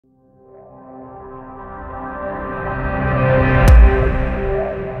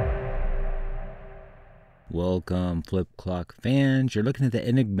Welcome, flip clock fans. You're looking at the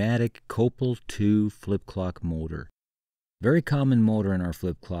enigmatic Copal 2 flip clock motor. Very common motor in our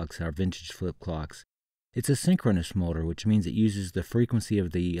flip clocks, our vintage flip clocks. It's a synchronous motor, which means it uses the frequency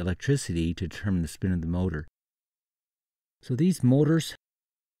of the electricity to determine the spin of the motor. So these motors,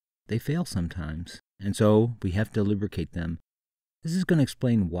 they fail sometimes, and so we have to lubricate them. This is going to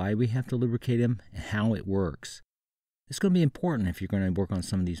explain why we have to lubricate them and how it works. It's going to be important if you're going to work on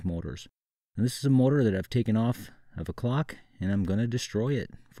some of these motors. And this is a motor that I've taken off of a clock, and I'm going to destroy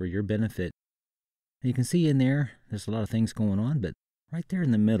it for your benefit. And you can see in there, there's a lot of things going on, but right there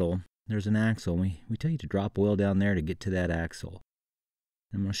in the middle, there's an axle. We tell you to drop oil down there to get to that axle.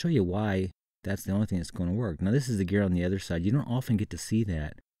 And I'm going to show you why that's the only thing that's going to work. Now, this is the gear on the other side. You don't often get to see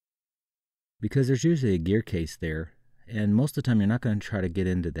that because there's usually a gear case there, and most of the time you're not going to try to get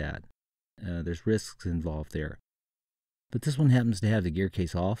into that. There's risks involved there. But this one happens to have the gear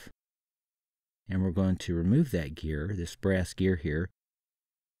case off. And we're going to remove that gear, this brass gear here,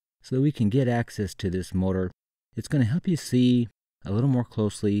 so that we can get access to this motor. It's going to help you see a little more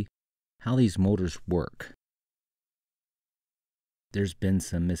closely how these motors work. There's been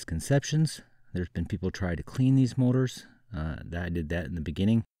some misconceptions. There's been people try to clean these motors. I did that in the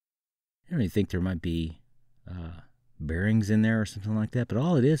beginning. I don't really think there might be bearings in there or something like that, but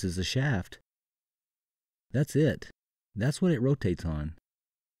all it is a shaft. That's it. That's what it rotates on.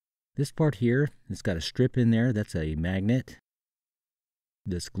 This part here, it's got a strip in there. That's a magnet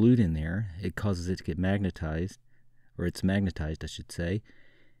that's glued in there. It causes it to get magnetized, or it's magnetized, I should say.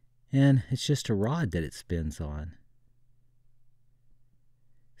 And it's just a rod that it spins on.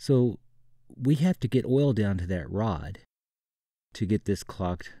 So we have to get oil down to that rod to get this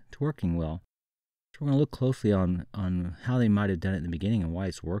clock to working well. So we're going to look closely on how they might have done it in the beginning and why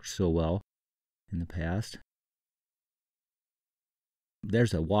it's worked so well in the past.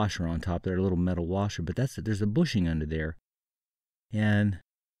 There's a washer on top there, a little metal washer, but there's a bushing under there. And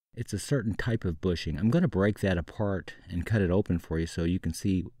it's a certain type of bushing. I'm going to break that apart and cut it open for you so you can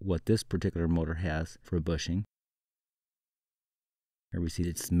see what this particular motor has for bushing. Here we see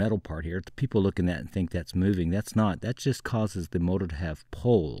this metal part here. The people looking at it and think that's moving. That's not. That just causes the motor to have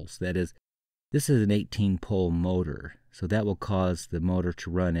poles. That is, this is an 18-pole motor, so that will cause the motor to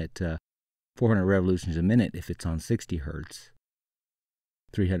run at 400 revolutions a minute if it's on 60 hertz.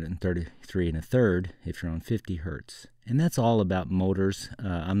 333 1/3 if you're on 50 hertz. And that's all about motors.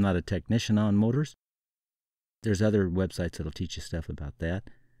 I'm not a technician on motors. There's other websites that'll teach you stuff about that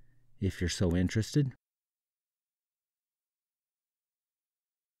if you're so interested.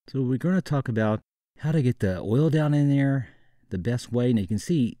 So we're going to talk about how to get the oil down in there the best way. And you can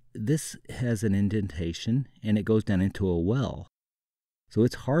see this has an indentation and it goes down into a well. So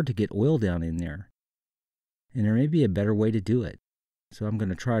it's hard to get oil down in there. And there may be a better way to do it. So I'm going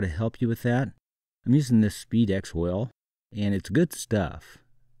to try to help you with that. I'm using this SpeedX oil, and it's good stuff,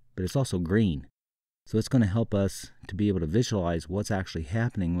 but it's also green. So it's going to help us to be able to visualize what's actually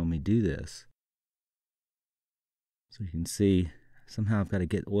happening when we do this. So you can see, somehow I've got to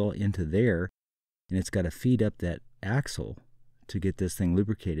get oil into there, and it's got to feed up that axle to get this thing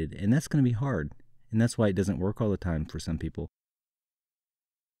lubricated, and that's going to be hard. And that's why it doesn't work all the time for some people.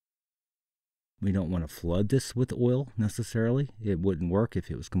 We don't want to flood this with oil necessarily. It wouldn't work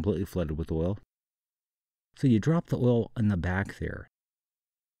if it was completely flooded with oil. So you drop the oil in the back there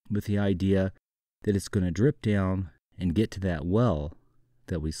with the idea that it's going to drip down and get to that well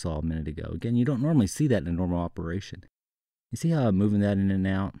that we saw a minute ago. Again, you don't normally see that in a normal operation. You see how I'm moving that in and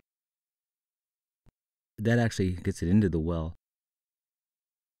out? That actually gets it into the well.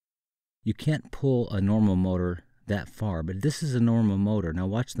 You can't pull a normal motor that far, but this is a normal motor. Now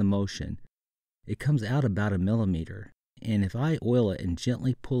watch the motion. It comes out about 1 millimeter, and if I oil it and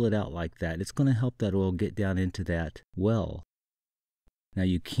gently pull it out like that, it's going to help that oil get down into that well. Now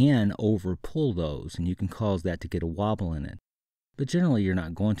you can over pull those, and you can cause that to get a wobble in it, but generally you're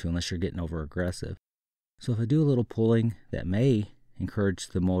not going to unless you're getting over aggressive. So if I do a little pulling, that may encourage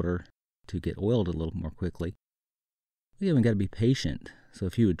the motor to get oiled a little more quickly. Again, we've got to be patient. So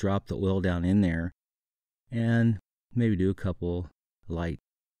if you would drop the oil down in there and maybe do a couple light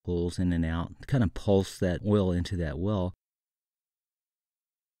pulls in and out, kind of pulse that oil into that well,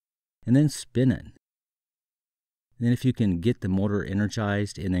 and then spin it. And then if you can get the motor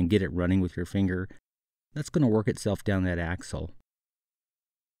energized and then get it running with your finger, that's going to work itself down that axle.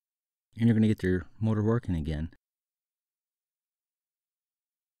 And you're going to get your motor working again.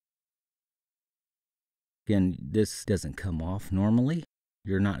 Again, this doesn't come off normally.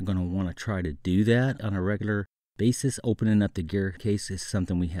 You're not going to want to try to do that on a regular basis. Opening up the gear case is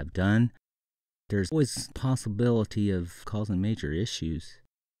something we have done. There's always possibility of causing major issues.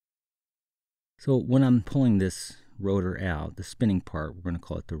 So when I'm pulling this rotor out, the spinning part, we're going to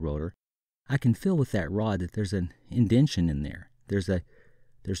call it the rotor, I can feel with that rod that there's an indentation in there. There's a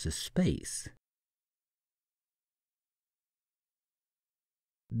space.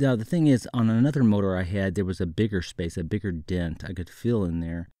 Now the thing is, on another motor I had, there was a bigger space, a bigger dent I could feel in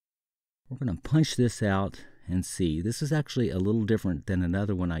there. We're going to punch this out and see. This is actually a little different than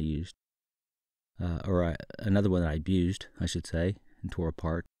another one I used, another one that I abused, I should say, and tore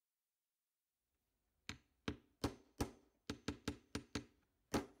apart.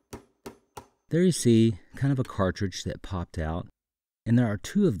 There you see kind of a cartridge that popped out, and there are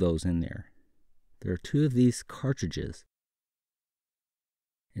two of those in there. There are two of these cartridges.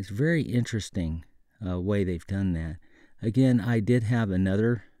 It's very interesting way they've done that. Again, I did have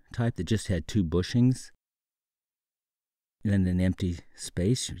another type that just had two bushings and an empty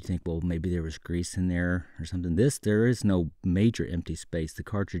space. You think, well, maybe there was grease in there or something. There is no major empty space. The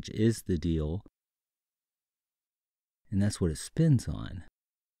cartridge is the deal, and that's what it spins on.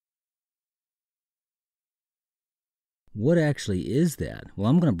 What actually is that? Well,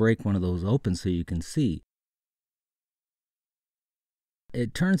 I'm going to break one of those open so you can see.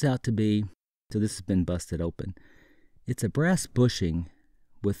 It turns out to be, so this has been busted open, it's a brass bushing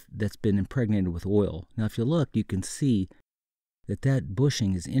that's been impregnated with oil. Now if you look, you can see that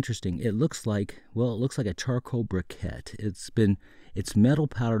bushing is interesting. It looks like a charcoal briquette. It's metal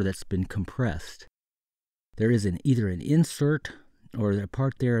powder that's been compressed. There is either an insert or a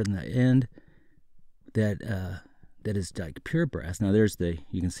part there in the end that is like pure brass. Now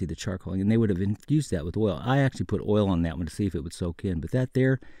you can see the charcoal, and they would have infused that with oil. I actually put oil on that one to see if it would soak in, but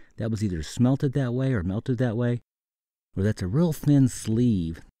that was either smelted that way or melted that way, or that's a real thin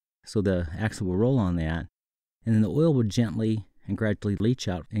sleeve, so the axle will roll on that, and then the oil would gently and gradually leach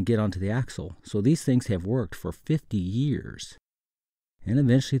out and get onto the axle. So these things have worked for 50 years, and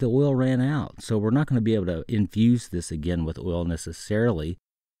eventually the oil ran out. So we're not going to be able to infuse this again with oil necessarily,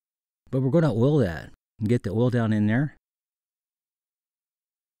 but we're going to oil that and get the oil down in there.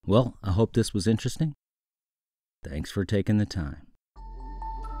 Well, I hope this was interesting. Thanks for taking the time.